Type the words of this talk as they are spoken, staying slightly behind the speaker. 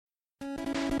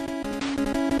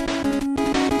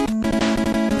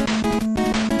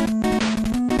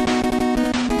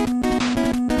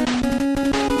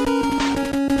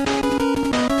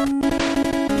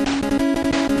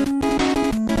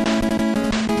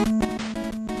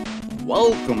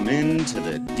Welcome into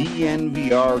the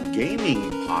DNVR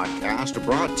Gaming Podcast,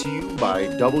 brought to you by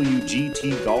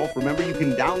WGT Golf. Remember, you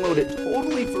can download it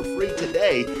totally for free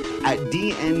today at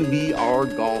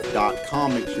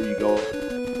dnvrgolf.com. Make sure you go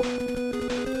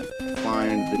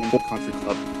find the New Country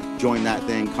Club, join that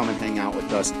thing, come and hang out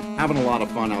with us. Having a lot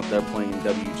of fun out there playing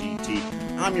WGT.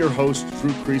 I'm your host,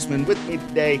 Drew Kreisman. With me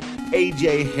today,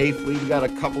 AJ Hayfley. We got a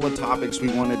couple of topics we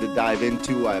wanted to dive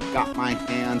into. I've got my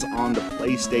hands on the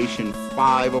PlayStation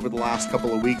 5 over the last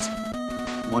couple of weeks.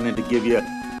 Wanted to give you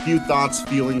a few thoughts,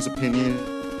 feelings,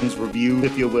 opinions, review,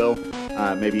 if you will.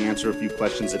 Maybe answer a few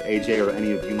questions that AJ or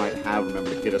any of you might have. Remember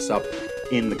to hit us up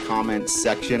in the comments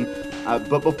section.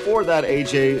 But before that,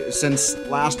 AJ, since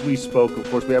last we spoke, of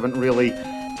course, we haven't really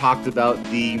talked about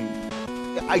the,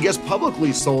 I guess,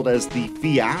 publicly sold as the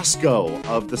fiasco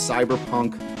of the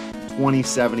Cyberpunk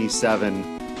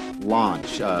 2077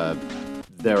 launch.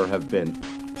 There have been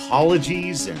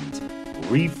apologies and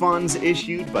refunds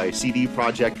issued by CD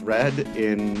Projekt Red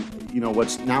in,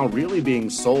 what's now really being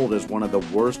sold as one of the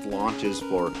worst launches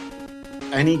for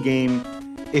any game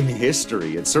in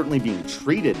history. It's certainly being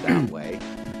treated that way.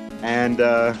 And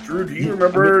Drew, do you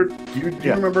remember? Do you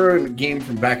remember a game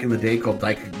from back in the day called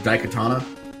Daikatana?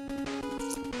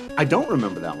 I don't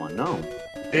remember that one. No.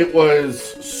 It was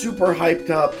super hyped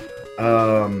up.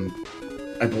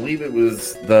 I believe it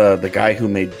was the guy who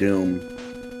made Doom.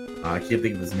 I can't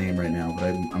think of his name right now,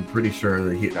 but I'm pretty sure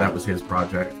that that was his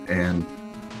project, and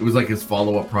it was like his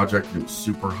follow-up project. And it was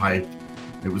super hyped.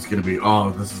 It was going to be,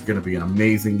 this is going to be an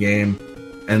amazing game,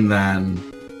 and then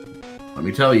let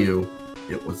me tell you,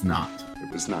 it was not.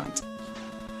 It was not.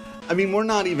 I mean, we're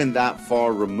not even that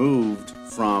far removed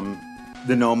from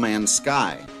the No Man's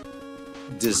Sky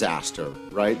disaster,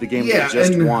 right? The game that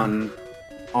just won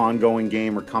ongoing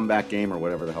game or comeback game or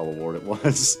whatever the hell award it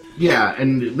was. Yeah,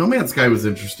 and No Man's Sky was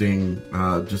interesting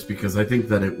just because I think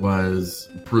that it was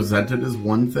presented as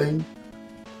one thing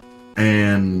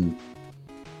and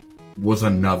was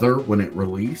another when it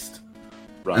released.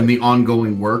 Right. And the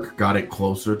ongoing work got it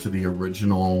closer to the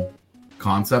original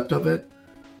concept of it.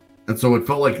 And so it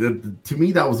felt like, to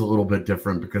me, that was a little bit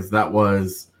different because that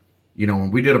was,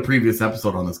 when we did a previous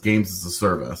episode on this, games as a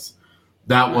service,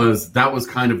 that was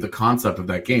kind of the concept of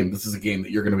that game. This is a game that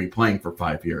you're going to be playing for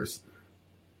 5 years.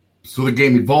 So the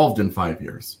game evolved in 5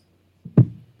 years.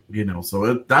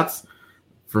 So that's,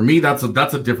 for me, that's a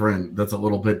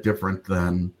little bit different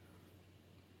than,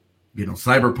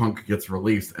 Cyberpunk gets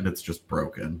released and it's just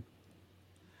broken.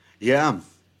 Yeah.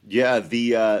 Yeah,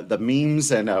 the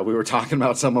memes, and we were talking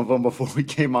about some of them before we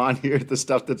came on here, the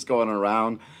stuff that's going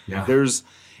around. Yeah.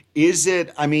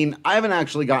 I haven't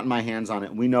actually gotten my hands on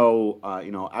it. We know,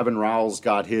 Evan Rowell's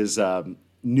got his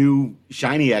new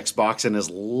shiny Xbox and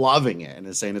is loving it and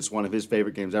is saying it's one of his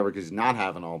favorite games ever because he's not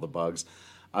having all the bugs.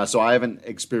 So I haven't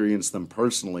experienced them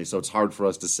personally, so it's hard for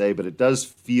us to say, but it does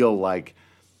feel like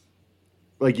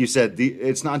you said,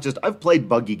 it's not just, I've played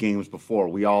buggy games before,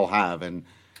 we all have, and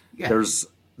there's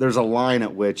a line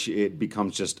at which it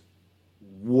becomes just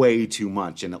way too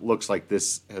much, and it looks like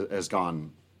this has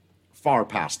gone far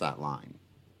past that line.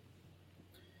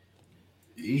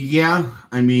 Yeah,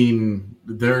 I mean,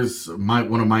 there's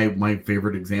one of my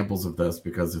favorite examples of this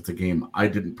because it's a game I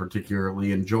didn't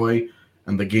particularly enjoy,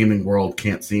 and the gaming world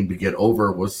can't seem to get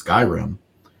over, was Skyrim.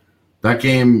 That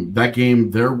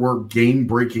game, there were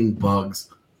game-breaking bugs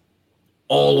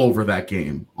all over that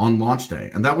game on launch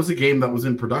day. And that was a game that was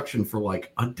in production for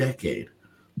like a decade.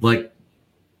 Like,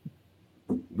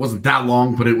 wasn't that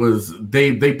long, but it was,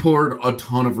 they poured a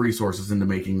ton of resources into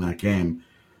making that game.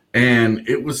 And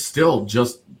it was still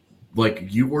just like,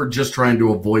 you were just trying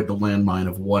to avoid the landmine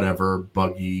of whatever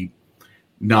buggy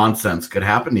nonsense could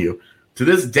happen to you. To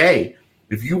this day,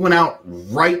 if you went out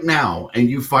right now and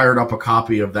you fired up a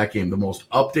copy of that game, the most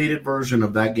updated version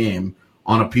of that game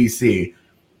on a PC,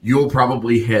 you'll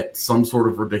probably hit some sort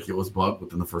of ridiculous bug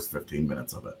within the first 15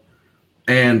 minutes of it.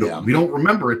 And we don't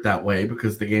remember it that way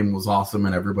because the game was awesome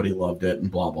and everybody loved it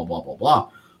and blah, blah, blah, blah, blah.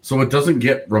 So it doesn't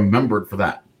get remembered for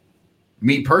that.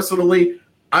 Me personally,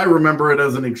 I remember it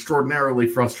as an extraordinarily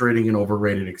frustrating and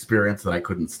overrated experience that I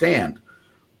couldn't stand.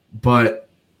 But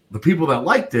the people that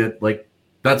liked it, like,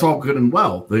 that's all good and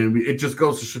well. It just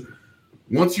goes to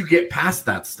once you get past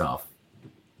that stuff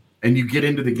and you get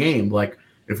into the game, like,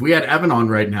 if we had Evan on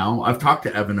right now, I've talked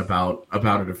to Evan about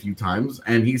it a few times,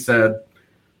 and he said,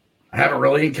 I haven't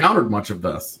really encountered much of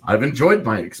this. I've enjoyed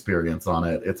my experience on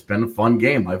it. It's been a fun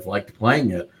game. I've liked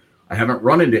playing it. I haven't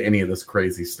run into any of this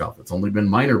crazy stuff. It's only been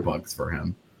minor bugs for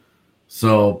him.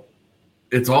 So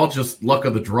it's all just luck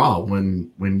of the draw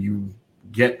when you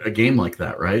get a game like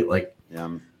that, right? Like,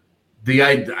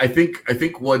 I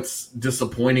think what's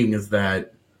disappointing is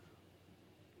that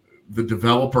the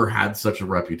developer had such a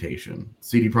reputation.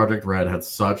 CD Projekt Red had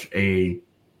such a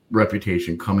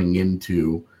reputation coming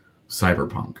into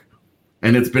Cyberpunk,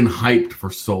 and it's been hyped for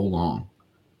so long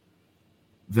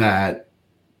that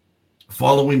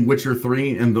following Witcher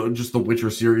 3 and just the Witcher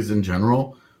series in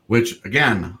general, which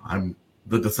again, I'm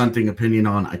the dissenting opinion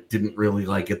on, I didn't really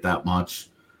like it that much.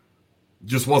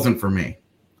 Just wasn't for me.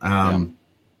 I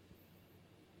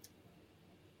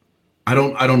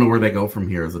don't know where they go from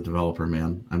here as a developer,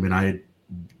 man. I mean,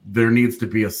 there needs to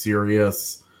be a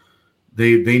serious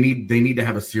they need to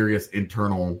have a serious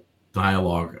internal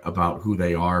dialogue about who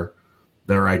they are,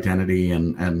 their identity,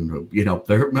 and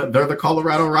they're the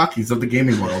Colorado Rockies of the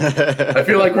gaming world. I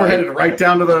feel like we're headed right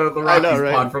down to the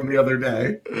Rockies pod from the other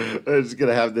day. I'm just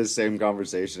gonna have this same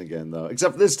conversation again, though.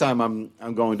 Except for this time,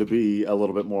 I'm going to be a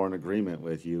little bit more in agreement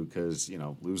with you because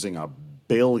losing $1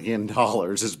 billion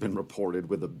has been reported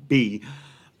with a B.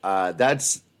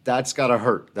 That's gotta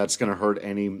hurt. That's gonna hurt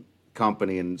any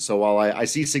company. And so while I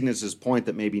see Cygnus's point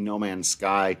that maybe No Man's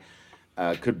Sky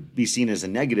could be seen as a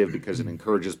negative because it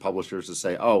encourages publishers to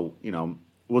say, oh,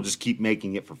 we'll just keep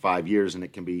making it for 5 years and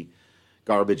it can be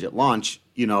garbage at launch.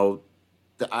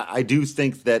 I do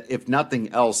think that if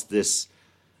nothing else, this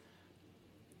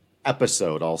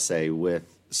episode, I'll say, with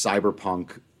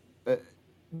Cyberpunk,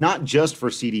 not just for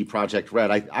CD Projekt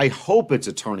Red, I hope it's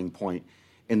a turning point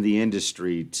in the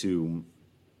industry to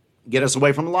get us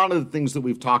away from a lot of the things that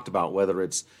we've talked about, whether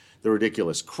it's the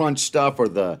ridiculous crunch stuff or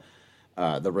the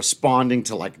responding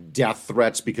to like death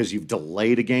threats because you've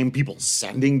delayed a game, people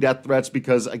sending death threats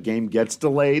because a game gets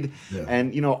delayed,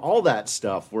 and all that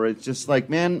stuff where it's just like,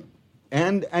 man,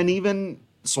 and even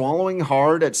swallowing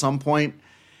hard at some point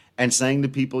and saying to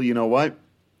people, you know what,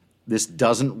 this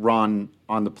doesn't run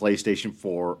on the PlayStation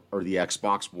 4 or the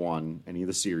Xbox One, any of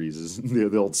the series,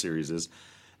 the old series,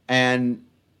 and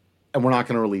we're not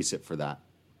going to release it for that.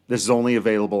 This is only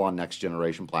available on next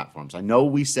generation platforms. I know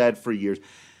we said for years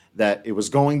that it was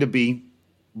going to be,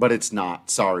 but it's not.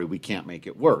 Sorry, we can't make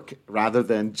it work. Rather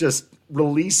than just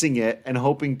releasing it and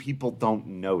hoping people don't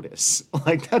notice.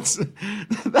 Like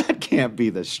that can't be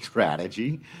the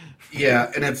strategy.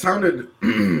 Yeah, and it sounded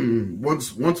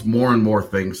once more and more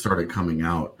things started coming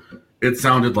out, it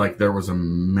sounded like there was a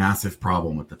massive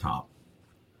problem at the top.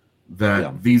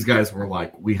 That these guys were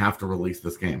like, we have to release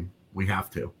this game. We have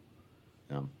to.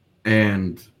 Yeah.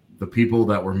 And the people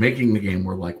that were making the game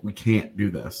were like, we can't do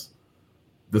this.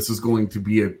 This is going to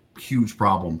be a huge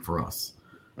problem for us.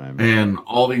 Right, and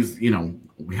all these,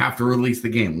 we have to release the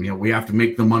game. We have to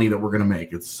make the money that we're going to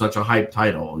make. It's such a hype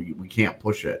title. We can't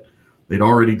push it. They'd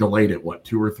already delayed it,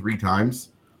 2 or 3 times?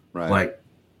 Right.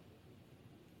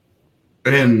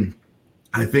 And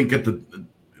I think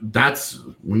that's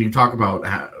when you talk about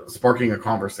sparking a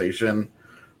conversation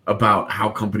about how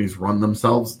companies run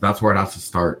themselves, that's where it has to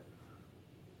start.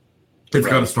 It's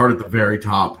got to start at the very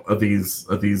top of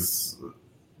these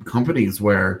companies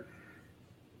where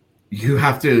you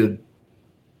have to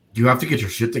get your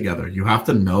shit together. You have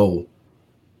to know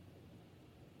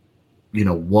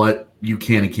what you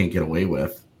can and can't get away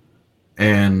with.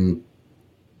 And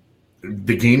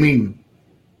the gaming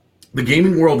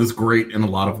world is great in a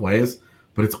lot of ways,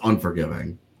 but it's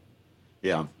unforgiving.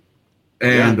 Yeah.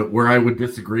 And where I would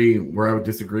disagree with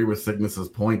Cygnus's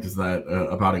point is that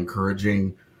about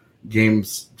encouraging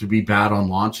games to be bad on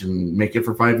launch and make it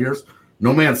for 5 years.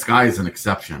 No Man's Sky is an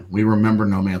exception. We remember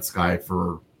No Man's Sky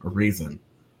for a reason.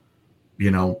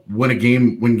 When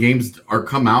games are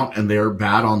come out and they're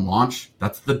bad on launch,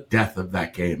 that's the death of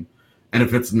that game. And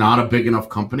if it's not a big enough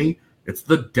company, it's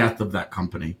the death of that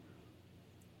company.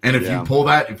 And if you pull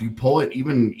it,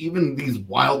 even these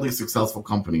wildly successful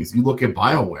companies, you look at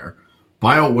BioWare.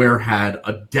 BioWare had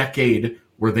a decade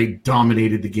where they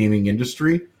dominated the gaming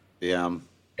industry. Yeah.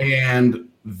 And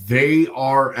they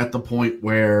are at the point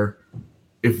where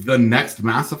if the next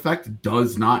Mass Effect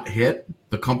does not hit,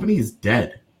 the company is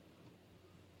dead.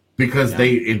 Because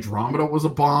Andromeda was a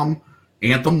bomb,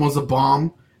 Anthem was a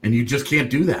bomb, and you just can't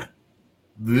do that.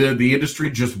 The industry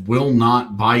just will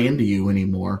not buy into you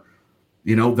anymore.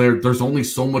 There's only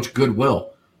so much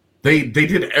goodwill. They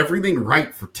did everything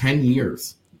right for 10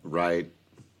 years. Right.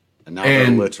 And now they're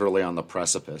literally on the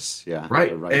precipice. Yeah.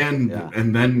 Right.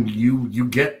 And then you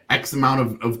get X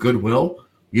amount of goodwill.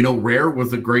 Rare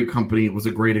was a great company. It was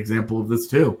a great example of this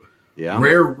too. Yeah.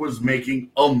 Rare was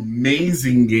making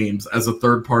amazing games as a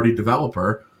third-party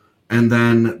developer, and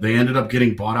then they ended up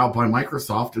getting bought out by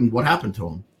Microsoft, and what happened to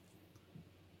them?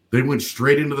 They went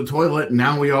straight into the toilet, and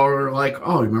now we all are like,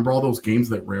 oh, remember all those games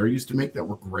that Rare used to make that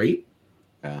were great?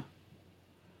 Yeah.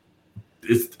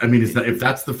 if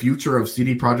that's the future of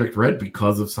CD Projekt Red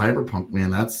because of Cyberpunk,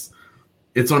 man,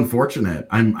 it's unfortunate.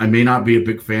 I may not be a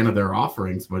big fan of their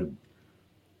offerings, but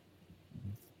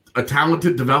a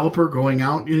talented developer going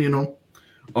out,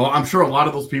 I'm sure a lot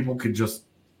of those people could just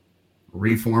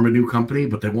reform a new company,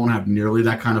 but they won't have nearly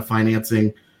that kind of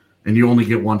financing, and you only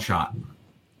get one shot.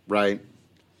 Right.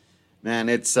 Man,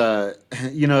 it's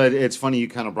it's funny you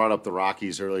kind of brought up the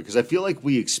Rockies earlier, because I feel like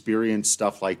we experience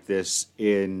stuff like this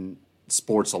in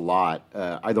sports a lot,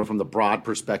 either from the broad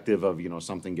perspective of,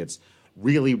 something gets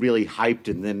really, really hyped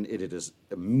and then it is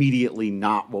immediately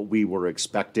not what we were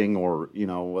expecting, or,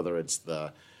 whether it's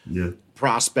the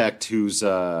prospect who's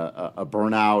a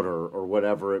burnout or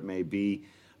whatever it may be.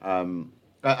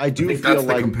 I do think feel that's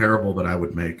like the comparable that I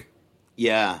would make.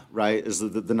 Yeah, right. Is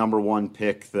the number one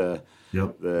pick that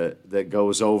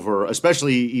goes over,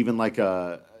 especially even like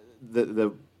goes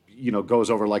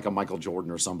over like a Michael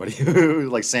Jordan or somebody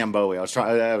like Sam Bowie. I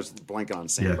was blanking on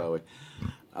Sam Bowie.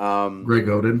 Greg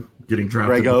Oden getting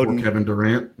drafted before Kevin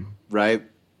Durant. Right.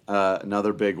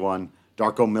 Another big one.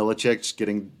 Darko Milicic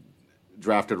getting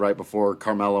drafted right before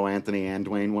Carmelo Anthony and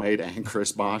Dwayne Wade and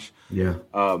Chris Bosh. Yeah.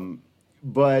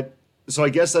 But so I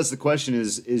guess that's the question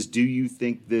is do you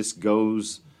think this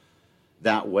goes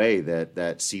that way,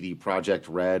 that CD Projekt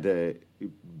Red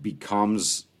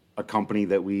becomes a company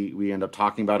that we end up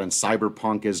talking about, and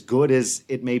Cyberpunk, as good as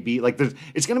it may be, like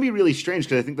it's going to be really strange,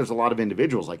 because I think there's a lot of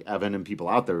individuals like Evan and people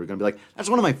out there who are going to be like, that's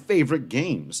one of my favorite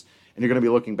games, and you're going to be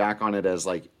looking back on it as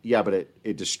like, yeah, but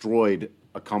it destroyed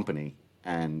a company,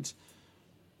 and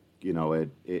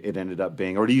it ended up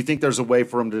being, or do you think there's a way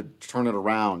for them to turn it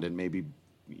around and maybe,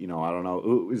 I don't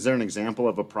know, is there an example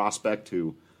of a prospect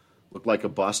who looked like a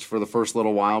bust for the first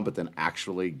little while but then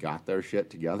actually got their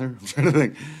shit together? I'm trying to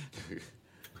think.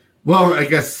 Well, I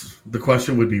guess the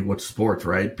question would be which sport,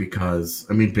 right? Because,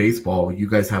 baseball, you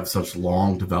guys have such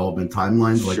long development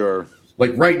timelines. Like, sure.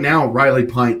 Like right now, Riley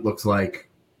Pint looks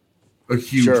like a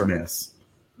huge miss.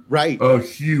 Right. A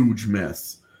huge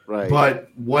miss. Right. But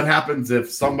what happens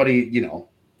if somebody,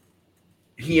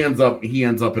 he ends up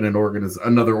in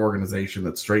another organization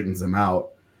that straightens him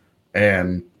out,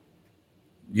 and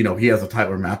he has a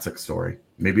Tyler Matzik story.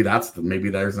 Maybe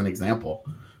there's an example.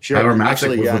 Sure. Tyler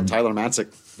Matzik Tyler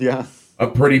Matzik. Yeah. A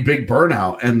pretty big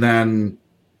burnout, and then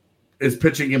is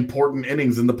pitching important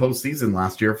innings in the postseason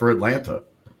last year for Atlanta.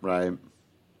 Right.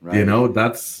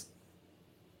 That's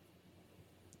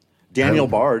Daniel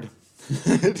Bard.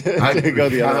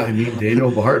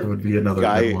 Daniel Bard would be another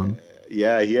good one.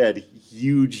 Yeah, he had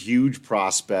huge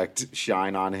prospect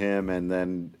shine on him, and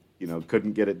then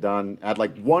couldn't get it done. Had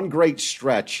like one great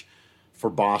stretch for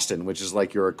Boston, which is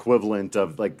like your equivalent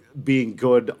of like being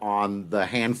good on the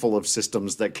handful of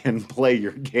systems that can play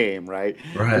your game, right?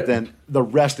 Right. But then the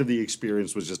rest of the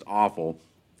experience was just awful,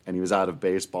 and he was out of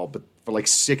baseball. But for like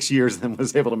 6 years, then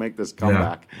was able to make this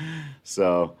comeback. Yeah.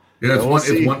 So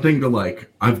it's one thing to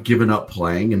like, I've given up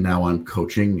playing and now I'm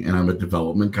coaching and I'm a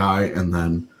development guy, and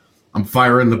then I'm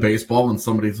firing the baseball and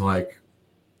somebody's like,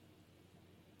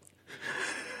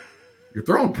 "You're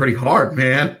throwing pretty hard,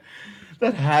 man."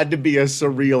 That had to be a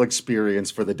surreal experience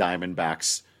for the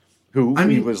Diamondbacks, who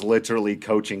he was literally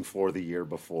coaching for the year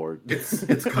before.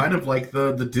 It's kind of like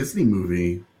the Disney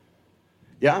movie.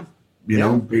 Yeah.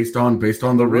 Based on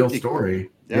the real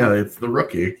story. Yeah, it's The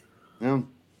Rookie. Yeah.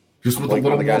 Just with a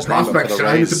little more prospect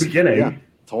shine at the beginning. Yeah,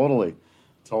 totally.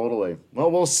 Well,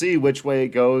 we'll see which way it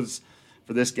goes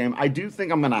for this game. I do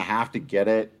think I'm going to have to get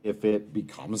it if it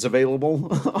becomes available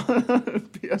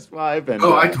on PS5. And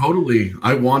I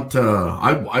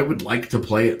would like to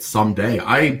play it someday.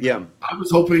 I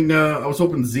was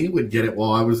hoping Z would get it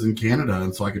while I was in Canada,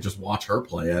 and so I could just watch her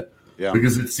play it. Yeah.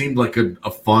 Because it seemed like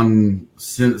a fun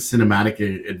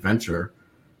cinematic adventure.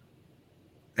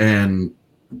 And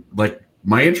like,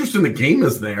 my interest in the game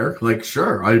is there. Like,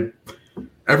 sure,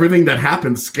 everything that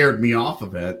happened scared me off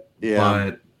of it. Yeah.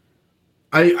 But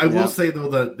I will say, though,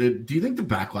 that do you think the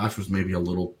backlash was maybe a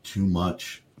little too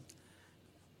much?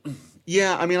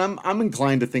 Yeah, I'm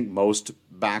inclined to think most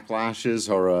backlashes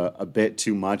are a bit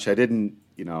too much. I didn't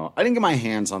get my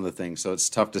hands on the thing, so it's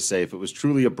tough to say. If it was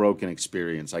truly a broken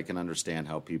experience, I can understand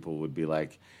how people would be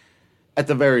like, at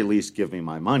the very least, give me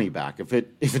my money back. If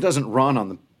it doesn't run on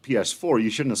the PS4,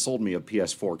 you shouldn't have sold me a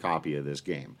PS4 copy of this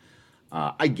game.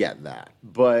 I get that.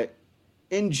 But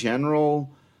in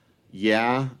general,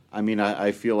 yeah,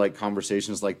 I feel like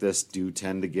conversations like this do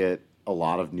tend to get a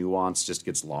lot of nuance, just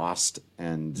gets lost.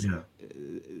 And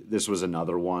this was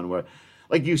another one where,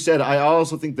 like you said, I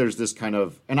also think there's this kind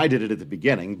of, and I did it at the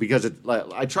beginning because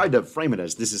I tried to frame it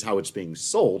as this is how it's being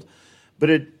sold, but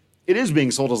it is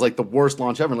being sold as like the worst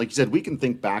launch ever. And like you said, we can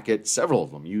think back at several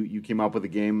of them. You came up with a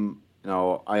game,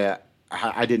 I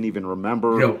didn't even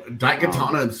remember.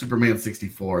 Daikatana and Superman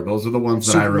 64. Those are the ones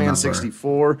that I remember. Superman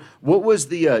 64. What was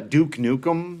the Duke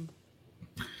Nukem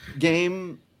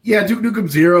game? Yeah, Duke Nukem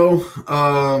 0.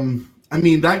 I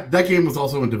mean, that game was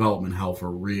also in development hell for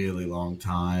a really long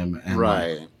time. And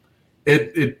right.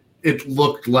 It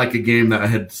looked like a game that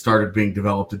had started being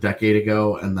developed a decade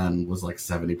ago and then was like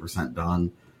 70%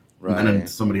 done. Right. And then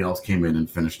somebody else came in and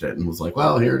finished it and was like,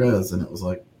 well, here it is. And it was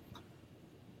like,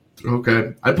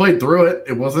 okay. I played through it.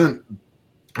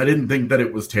 I didn't think that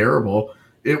it was terrible.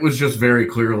 It was just very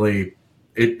clearly,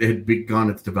 it had begun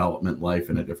its development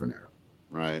life in a different era.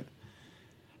 Right.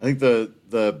 I think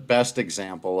the best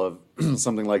example of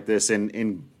something like this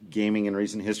in gaming in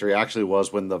recent history actually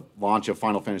was when the launch of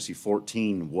Final Fantasy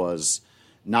XIV was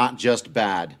not just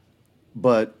bad,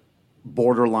 but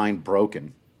borderline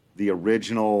broken. The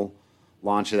original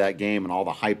launch of that game and all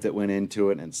the hype that went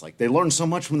into it, and it's like they learned so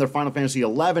much from their Final Fantasy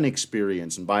XI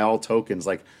experience, and by all tokens,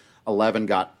 like 11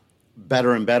 got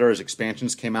better and better as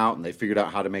expansions came out, and they figured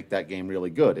out how to make that game really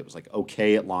good. It was like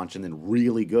okay at launch and then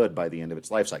really good by the end of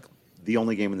its life cycle. The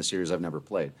only game in the series I've never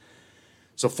played.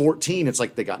 So 14, it's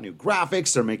like they got new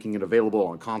graphics. They're making it available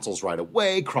on consoles right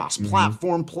away,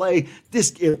 cross-platform play.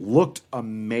 It looked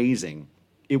amazing.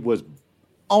 It was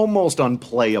almost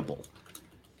unplayable.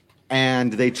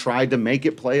 And they tried to make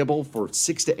it playable for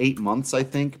 6 to 8 months, I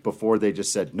think, before they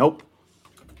just said, nope,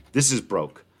 this is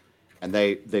broke. And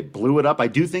they blew it up. I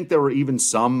do think there were even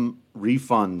some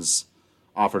refunds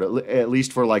offered, at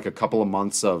least for like a couple of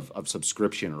months of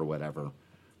subscription or whatever,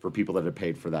 for people that had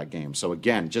paid for that game. So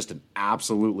again, just an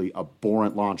absolutely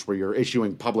abhorrent launch where you're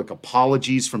issuing public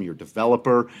apologies from your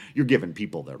developer, you're giving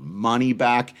people their money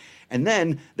back, and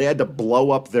then they had to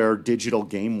blow up their digital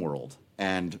game world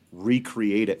and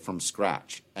recreate it from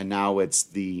scratch. And now it's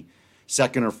the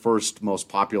second or first most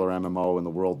popular MMO in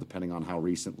the world, depending on how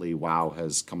recently WoW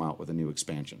has come out with a new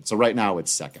expansion. So right now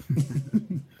it's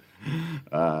second.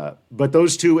 But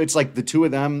those two, it's like the two of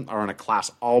them are in a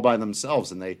class all by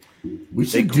themselves, and we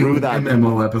should do an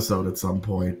MMO episode at some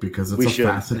point because it's a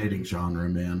fascinating genre,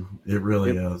 man. It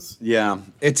really is. Yeah,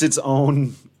 it's its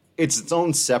own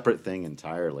separate thing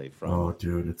entirely. Oh,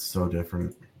 dude, it's so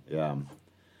different. Yeah.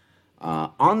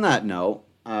 On that note,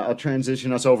 I'll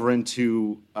transition us over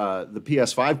into the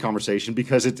PS5 conversation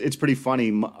because it's pretty funny.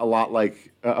 A lot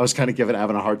like I was kind of giving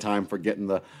Evan a hard time for getting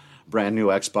the brand new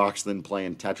Xbox, then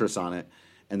playing Tetris on it,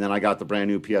 and then I got the brand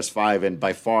new PS5, and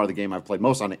by far the game I've played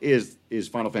most on it is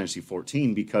Final Fantasy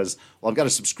XIV because, well, I've got a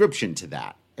subscription to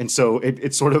that, and so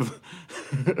it sort of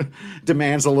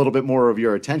demands a little bit more of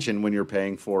your attention when you're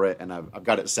paying for it, and I've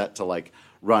got it set to like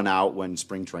run out when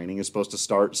spring training is supposed to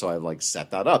start, so I've like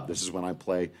set that up. This is when I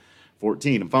play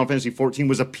 14, and Final Fantasy 14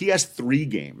 was a PS3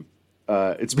 game.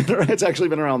 It's actually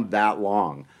been around that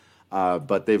long.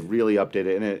 But they've really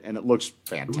updated it, and it looks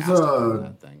fantastic. It was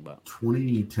that thing, but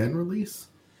 2010 release?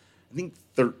 I think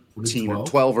 13 or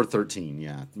 12 or 13,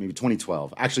 yeah. Maybe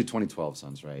 2012. Actually, 2012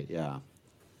 sounds right, yeah.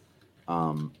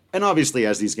 And obviously,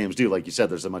 as these games do, like you said,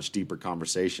 there's a much deeper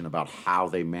conversation about how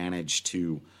they manage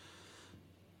to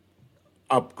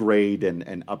upgrade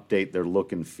and update their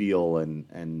look and feel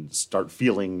and start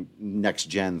feeling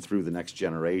next-gen through the next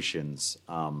generations.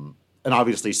 And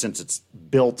obviously, since it's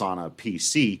built on a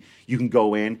PC, you can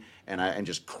go in and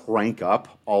just crank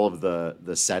up all of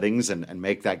the settings and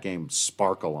make that game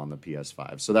sparkle on the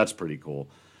PS5. So that's pretty cool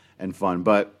and fun.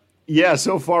 But yeah,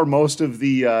 so far, most of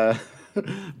the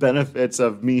benefits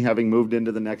of me having moved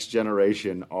into the next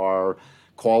generation are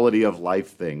quality of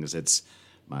life things. It's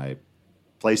my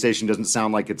PlayStation doesn't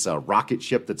sound like it's a rocket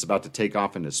ship that's about to take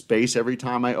off into space every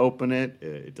time I open it.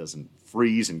 It doesn't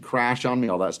freeze and crash on me.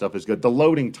 All that stuff is good. The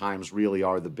loading times really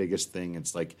are the biggest thing.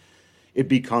 It's like it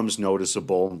becomes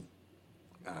noticeable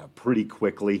pretty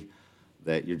quickly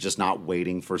that you're just not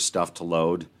waiting for stuff to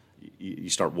load. You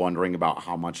start wondering about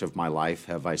how much of my life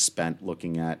have I spent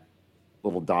looking at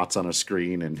little dots on a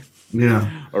screen and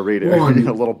or reading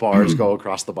little bars go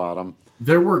across the bottom.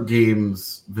 There were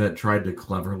games that tried to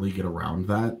cleverly get around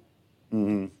that.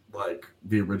 Mm-hmm. Like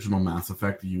the original Mass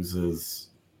Effect uses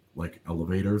like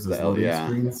elevators as loading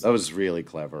screens. That was really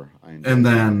clever. And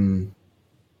then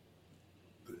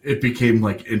it became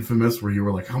like infamous where you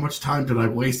were like, how much time did I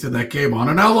waste in that game on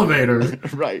an elevator?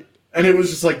 Right. And it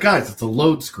was just like, guys, it's a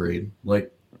load screen.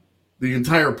 Like the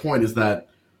entire point is that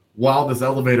while this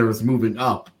elevator is moving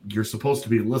up, you're supposed to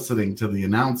be listening to the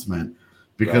announcement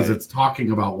because it's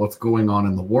talking about what's going on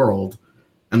in the world,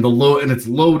 and it's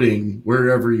loading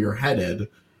wherever you're headed.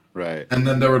 Right. And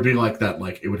then there would be like that,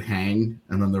 like it would hang,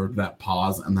 and then there would be that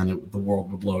pause, and then the world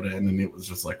would load in, and it was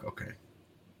just like, okay,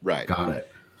 right, got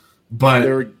it.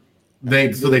 But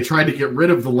they tried to get rid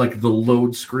of the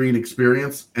load screen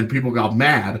experience, and people got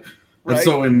mad. Right. And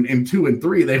so in 2 and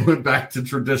 3, they went back to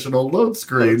traditional load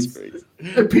screens,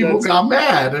 and people got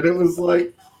mad, and it was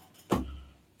like,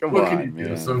 what can you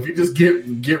do? So if you just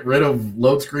get rid of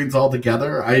load screens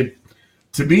altogether,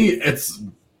 to me, it's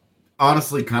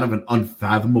honestly kind of an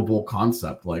unfathomable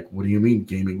concept. Like, what do you mean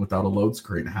gaming without a load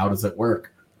screen? How does it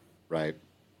work? Right.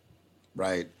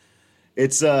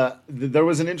 It's there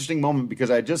was an interesting moment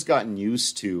because I had just gotten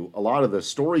used to a lot of the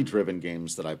story-driven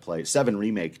games that I play. 7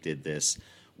 Remake did this,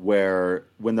 where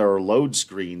when there are load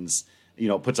screens,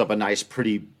 it puts up a nice,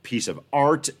 pretty piece of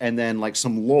art and then like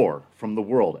some lore from the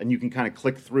world, and you can kind of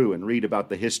click through and read about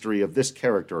the history of this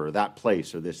character or that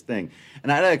place or this thing.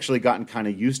 And I'd actually gotten kind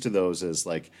of used to those as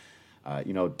like,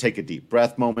 take a deep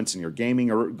breath moments in your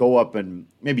gaming, or go up and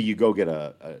maybe you go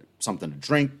get something to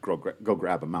drink, go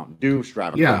grab a Mountain Dew,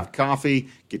 grab a cup of coffee,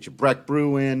 get your Breck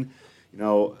brew in,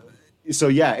 So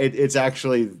yeah, it's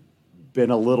actually been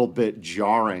a little bit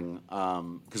jarring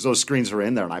because those screens are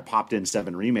in there, and I popped in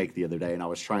 7 Remake the other day, and I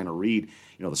was trying to read.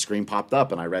 The screen popped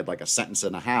up, and I read like a sentence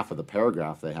and a half of the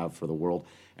paragraph they have for the world,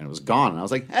 and it was gone. And I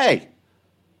was like, hey,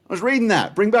 I was reading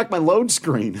that. Bring back my load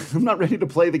screen. I'm not ready to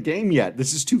play the game yet.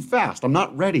 This is too fast. I'm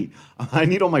not ready. I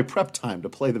need all my prep time to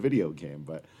play the video game.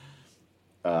 But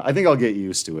I think I'll get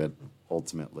used to it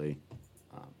ultimately.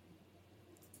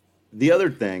 The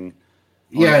other thing,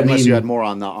 unless you had more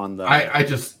on the. I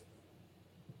just,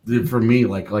 for me,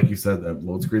 like you said, that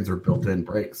load screens are built-in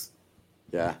breaks.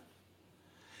 Yeah.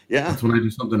 That's when I do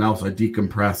something else. I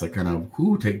decompress. I kind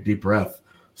of take a deep breath,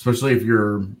 especially if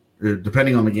you're.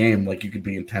 Depending on the game, like you could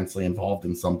be intensely involved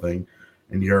in something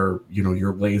and you're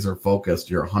laser focused,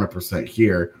 you're 100%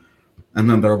 here. And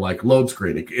then they're like load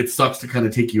screen. It sucks to kind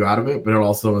of take you out of it, but it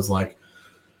also is like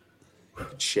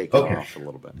shake it off a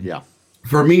little bit. Yeah.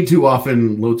 For me, too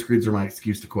often load screens are my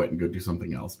excuse to quit and go do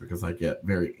something else because I get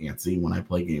very antsy when I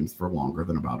play games for longer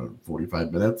than about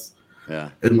 45 minutes. Yeah.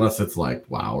 Unless it's like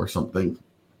WoW or something.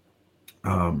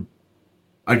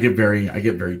 I get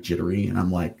very jittery, and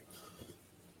I'm like,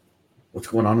 what's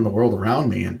going on in the world around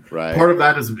me? And part of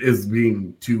that is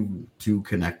being too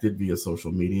connected via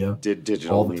social media,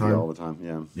 digital media all the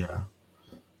time. Yeah.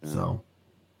 So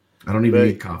I don't even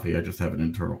need coffee. I just have an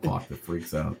internal clock that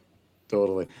freaks out.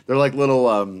 Totally. They're like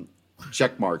little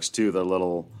check marks too. They're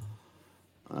little,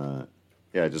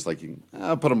 just like you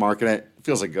can put a mark in it. It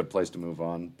feels like a good place to move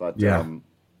on. But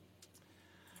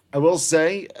I will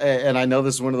say, and I know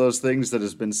this is one of those things that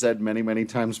has been said many, many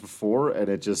times before, and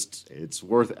it's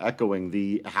worth echoing.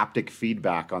 The haptic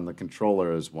feedback on the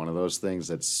controller is one of those things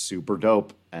that's super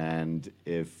dope. And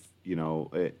if,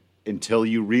 until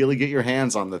you really get your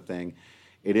hands on the thing,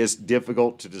 it is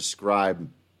difficult to describe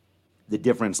the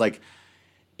difference. Like,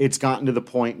 it's gotten to the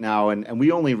point now, and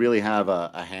we only really have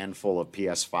a handful of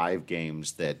PS5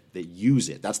 games that use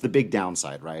it. That's the big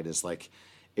downside, right? Is like,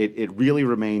 it really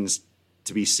remains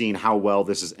to be seen how well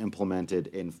this is implemented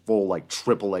in full like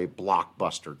AAA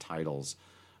blockbuster titles.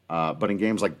 But in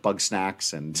games like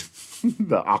Bugsnax and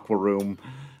the Aqua Room,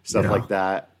 stuff like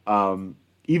that.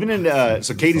 Even in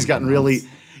so Katie has gotten really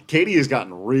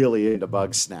into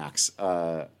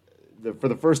Bugsnax. For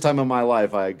the first time in my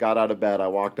life, I got out of bed, I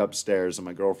walked upstairs, and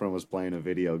my girlfriend was playing a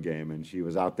video game, and she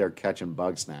was out there catching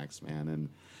Bugsnax, man.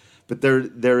 But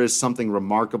there is something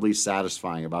remarkably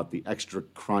satisfying about the extra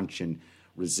crunch and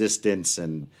resistance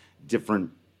and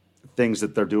different things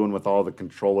that they're doing with all the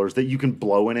controllers that you can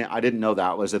blow in it. I didn't know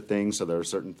that was a thing. So there are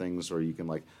certain things where you can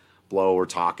like blow or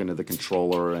talk into the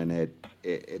controller, and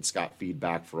it's got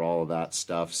feedback for all of that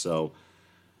stuff. So,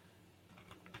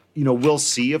 we'll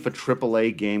see if a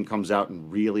AAA game comes out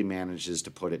and really manages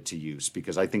to put it to use,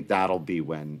 because I think that'll be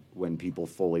when people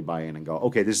fully buy in and go,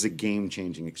 okay, this is a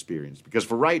game-changing experience. Because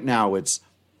for right now, it's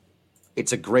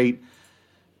a great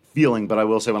feeling, but I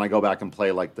will say when I go back and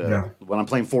play like when I'm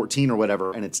playing 14 or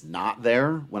whatever, and it's not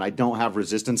there, when I don't have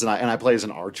resistance, and I play as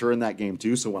an archer in that game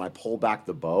too, so when I pull back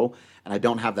the bow and I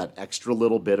don't have that extra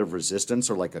little bit of resistance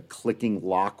or like a clicking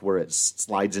lock where it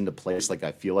slides into place like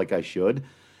I feel like I should,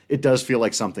 it does feel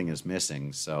like something is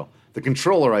missing. So the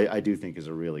controller I do think is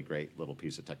a really great little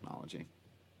piece of technology.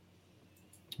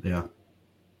 Yeah.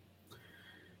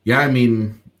 I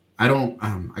mean, I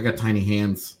got tiny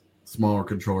hands. Smaller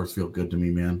controllers feel good to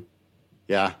me, man.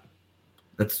 Yeah.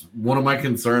 That's one of my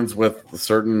concerns with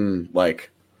certain,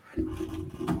 like,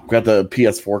 got the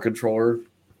PS4 controller.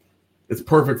 It's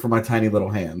perfect for my tiny little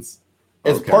hands.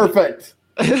 It's perfect.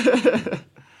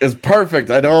 It's perfect.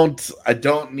 I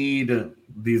don't need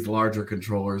these larger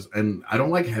controllers, and I don't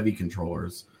like heavy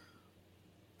controllers.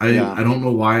 I don't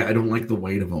know why. I don't like the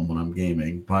weight of them when I'm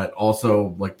gaming, but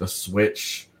also like the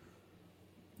Switch.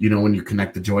 You know, when you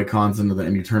connect the Joy-Cons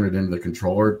and you turn it into the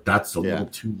controller, that's a little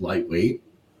too lightweight.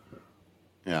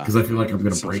 Yeah, because I feel like I'm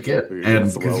going to break it,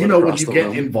 and because when you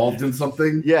get involved in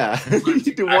something,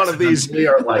 you do one of these. They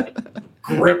are like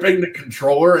gripping the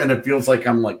controller, and it feels like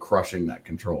I'm like crushing that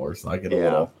controller. So I get a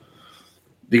little.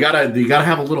 You gotta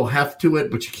have a little heft to it,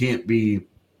 but you can't be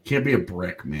a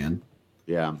brick, man.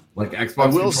 Yeah, like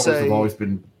Xbox controllers have always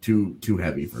been too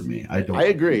heavy for me. I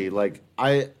agree. Like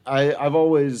I've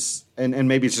always, and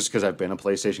maybe it's just because I've been a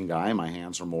PlayStation guy and my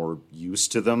hands are more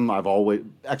used to them.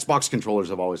 Xbox controllers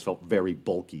have always felt very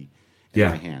bulky in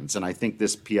my hands, and I think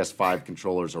this PS5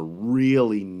 controllers are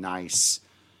really nice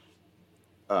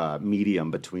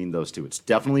medium between those two. It's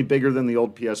definitely bigger than the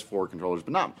old PS4 controllers,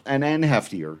 but not and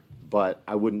heftier. But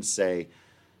I wouldn't say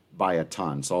by a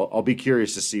ton. So I'll be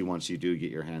curious to see once you do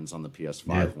get your hands on the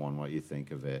PS5 one, what you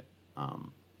think of it.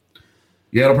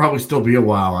 It'll probably still be a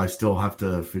while. I still have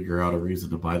to figure out a reason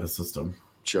to buy the system.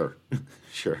 Sure.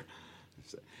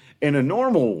 In a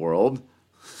normal world,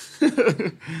 go.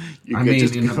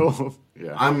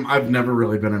 Yeah. I've never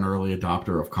really been an early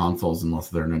adopter of consoles unless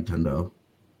they're Nintendo.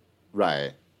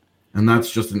 Right. And that's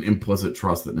just an implicit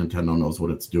trust that Nintendo knows what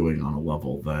it's doing on a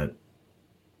level that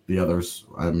the others,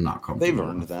 I'm not comfortable. They've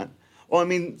earned that. Well, I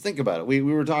mean, think about it. We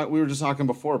were just talking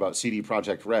before about CD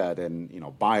Projekt Red and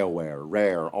BioWare,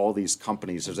 Rare, all these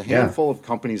companies. There's a handful of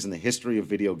companies in the history of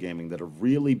video gaming that have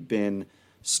really been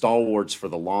stalwarts for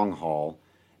the long haul,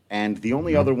 and the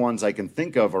only other ones I can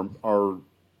think of are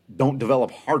don't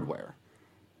develop hardware.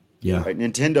 Yeah, right?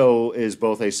 Nintendo is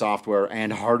both a software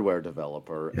and hardware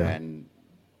developer,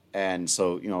 and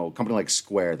so a company like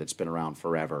Square that's been around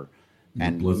forever.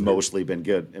 And Blizzard. Mostly been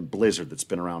good, and Blizzard that's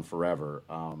been around forever.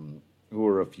 Who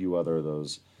are a few other of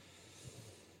those?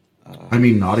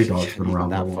 Naughty Dog's been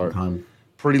around a long time.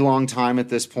 Pretty long time at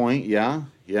this point. Yeah.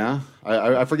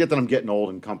 I forget that I'm getting old,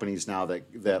 and companies now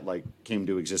that like came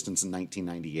to existence in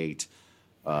 1998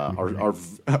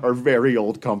 are very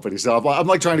old companies. So I'm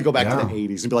like trying to go back to the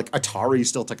 80s and be like, Atari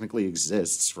still technically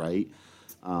exists, right?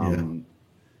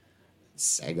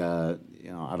 Sega,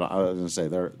 I was gonna say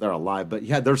they're alive, but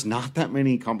there's not that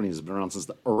many companies that have been around since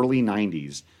the early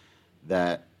 '90s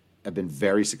that have been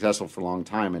very successful for a long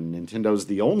time, and Nintendo's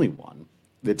the only one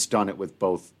that's done it with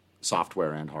both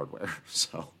software and hardware.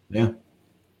 So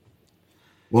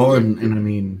well, and I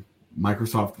mean,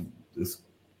 Microsoft is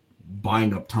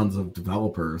buying up tons of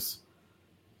developers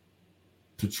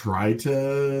to try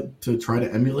to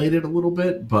emulate it a little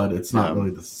bit, but it's not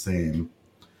really the same.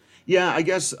 Yeah, I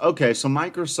guess, okay, so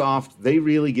Microsoft, they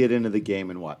really get into the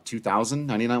game in what, 2000?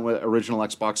 99, when original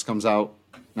Xbox comes out?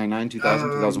 99, 2000,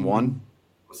 2001?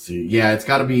 Let's see. Yeah, it's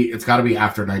got to be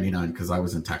after 99 because I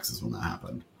was in Texas when that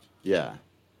happened. Yeah.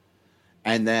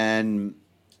 And then,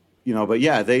 but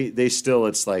they still,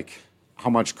 it's like, how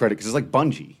much credit, because it's like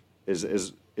Bungie is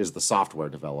the software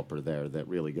developer there that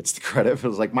really gets the credit. It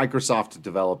was like Microsoft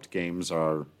developed games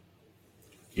are...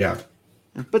 Yeah.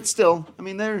 But still, I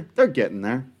mean, they're getting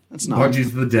there. That's not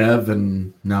Bungie's the dev,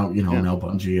 and now now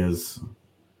Bungie is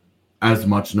as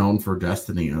much known for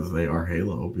Destiny as they are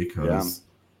Halo because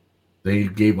they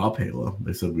gave up Halo.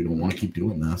 They said we don't want to keep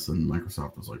doing this, and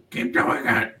Microsoft was like, keep doing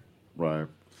it. Right.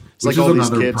 It's like all these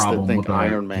kids that think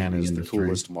Iron Man is the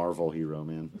coolest Marvel hero,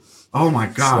 man. Oh my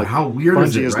god, like, how weird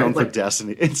is it? Bungie is known for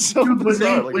Destiny. It's so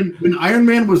bizarre. When Iron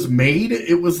Man was made,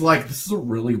 it was like, this is a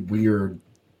really weird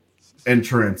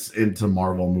entrance into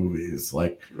Marvel movies.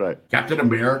 Like Captain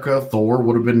America, Thor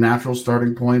would have been natural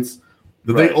starting points.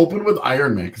 Did they open with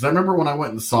Iron Man? Because I remember when I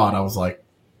went and saw it, I was like,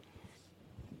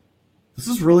 this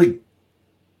is really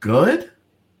good.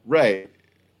 Right.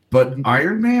 But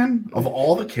Iron Man, of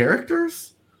all the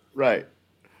characters? Right.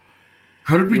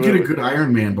 How did we get a good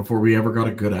Iron Man before we ever got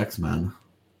a good X-Men?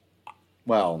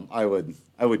 Well, I would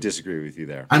disagree with you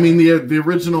there. I mean, the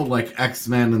original like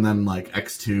X-Men and then like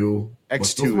X2.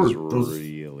 X2 is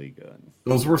really good.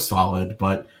 Those were solid,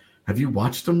 but have you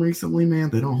watched them recently, man?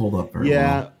 They don't hold up very well.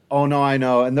 Yeah. Oh no, I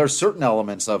know. And there's certain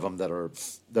elements of them that are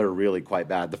really quite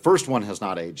bad. The first one has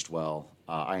not aged well.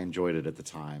 I enjoyed it at the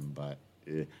time, but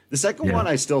the second one,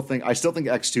 I still think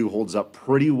X2 holds up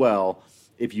pretty well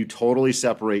if you totally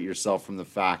separate yourself from the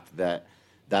fact that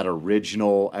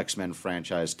original X-Men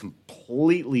franchise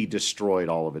completely destroyed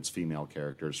all of its female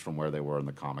characters from where they were in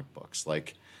the comic books.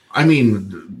 Like, I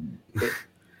mean,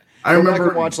 I remember back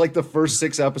and watch like the first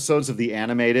 6 episodes of the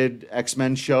animated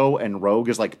X-Men show, and Rogue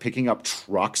is like picking up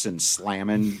trucks and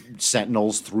slamming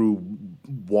Sentinels through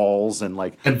walls and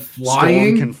like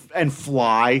flying and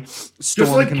fly. Storm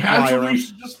just like can casually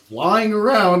just flying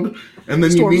around, and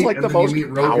then Storm's you meet like the most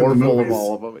powerful of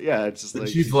all of them. Yeah, it's just and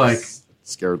like she's like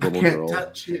scared little I can't girl.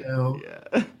 Touch you.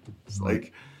 Yeah, it's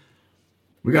like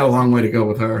we got a long way to go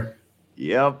with her.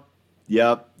 Yep.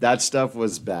 That stuff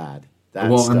was bad.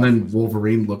 And then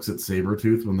Wolverine looks at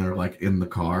Sabretooth when they're like in the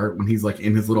car, when he's like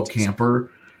in his little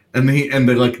camper, and they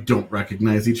like don't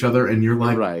recognize each other, and you're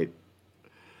like, right.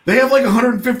 They have like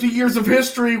 150 years of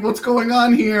history. What's going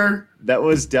on here? That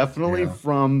was definitely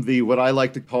from the what I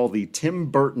like to call the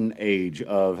Tim Burton age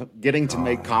of getting to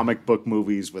make comic book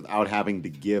movies without having to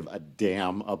give a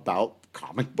damn about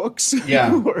comic books. Yeah.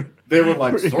 They were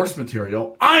like, source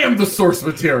material. I am the source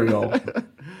material.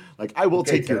 Like, I will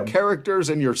take your characters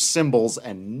and your symbols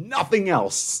and nothing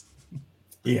else.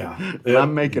 Yeah. And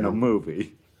I'm making a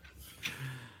movie.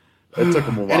 It took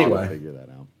them a while to figure that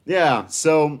out. Yeah,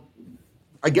 so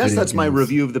I guess that's my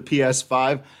review of the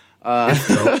PS5.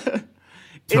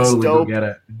 It's dope. Get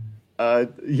it.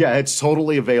 Yeah, it's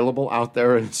totally available out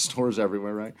there in stores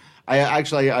everywhere, right?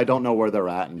 I don't know where they're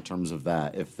at in terms of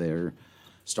that, if they're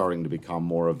starting to become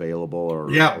more available or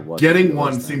what getting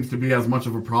one seems to be as much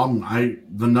of a problem.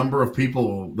 The number of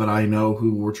people that I know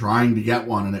who were trying to get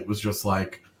one and it was just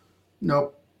like,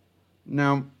 nope,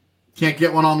 no, can't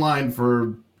get one online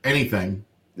for anything.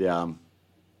 Yeah,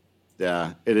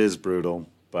 it is brutal,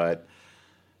 but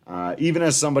even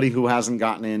as somebody who hasn't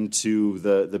gotten into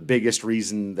the biggest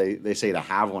reason they say to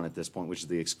have one at this point, which is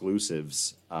the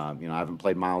exclusives. I haven't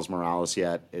played Miles Morales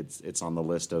yet. It's on the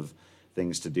list of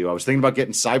things to do. I was thinking about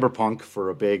getting Cyberpunk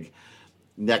for a big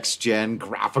next-gen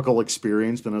graphical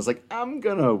experience, but I was like, I'm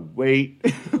going to wait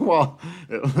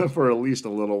for at least a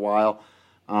little while.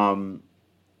 The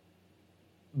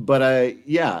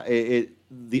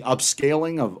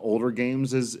upscaling of older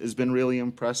games has been really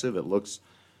impressive. It looks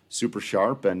super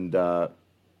sharp, and I'm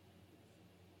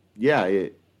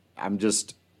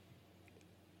just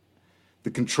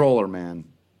the controller, man.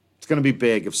 It's going to be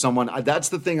big. If someone, that's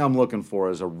the thing I'm looking for,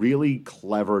 is a really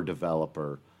clever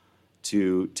developer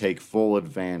to take full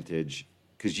advantage,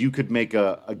 because you could make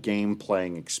a game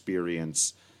playing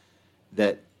experience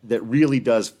that really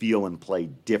does feel and play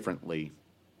differently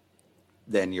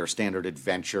than your standard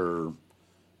adventure.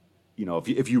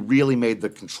 If you really made the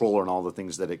controller and all the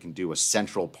things that it can do a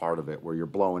central part of it, where you're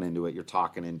blowing into it, you're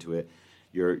talking into it,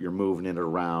 you're moving it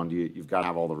around, you've got to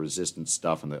have all the resistance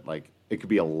stuff, and that, like, it could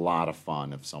be a lot of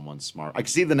fun if someone's smart. I could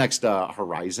see the next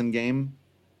Horizon game,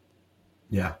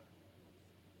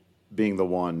 being the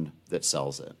one that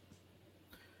sells it.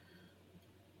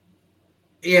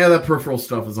 Yeah, the peripheral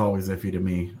stuff is always iffy to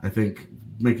me. I think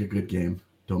make a good game,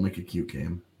 don't make a cute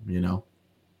game.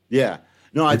 Yeah.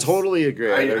 No, I totally agree.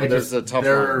 There's a tough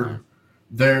one.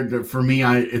 For me,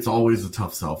 it's always a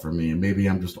tough sell for me. And maybe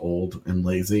I'm just old and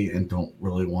lazy and don't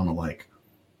really want to like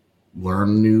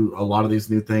learn a lot of these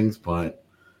new things. But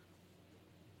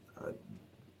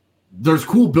there's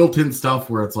cool built-in stuff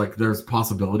where it's like there's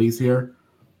possibilities here,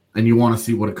 and you want to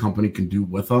see what a company can do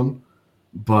with them.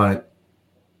 But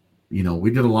we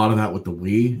did a lot of that with the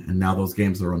Wii, and now those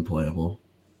games are unplayable.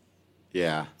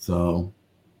 Yeah. So.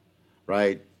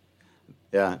 Right.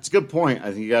 Yeah, it's a good point.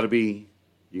 I think you got to be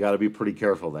pretty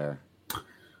careful there.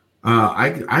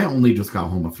 I only just got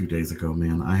home a few days ago,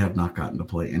 man. I have not gotten to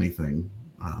play anything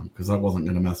because I wasn't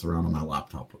going to mess around on my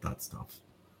laptop with that stuff.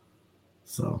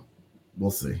 So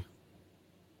we'll see.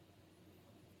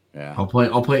 Yeah, I'll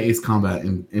play Ace Combat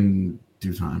in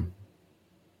due time.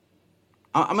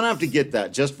 I'm gonna have to get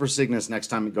that just for Cygnus next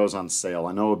time it goes on sale.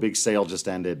 I know a big sale just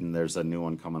ended, and there's a new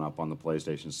one coming up on the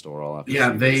PlayStation Store. I'll have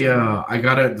to I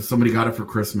got it. Somebody got it for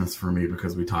Christmas for me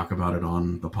because we talk about it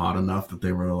on the pod enough that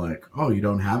they were like, "Oh, you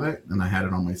don't have it?" And I had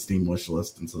it on my Steam wish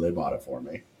list, and so they bought it for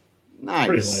me. Nice,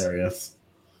 pretty hilarious.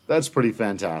 That's pretty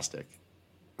fantastic.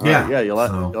 You'll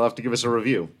have to give us a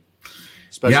review.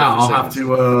 I'll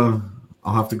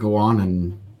have to go on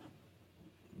and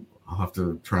I'll have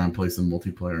to try and play some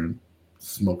multiplayer and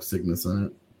smoke Cygnus in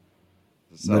it.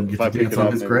 So if I pick it up,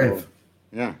 on his grave.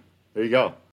 Yeah, there you go.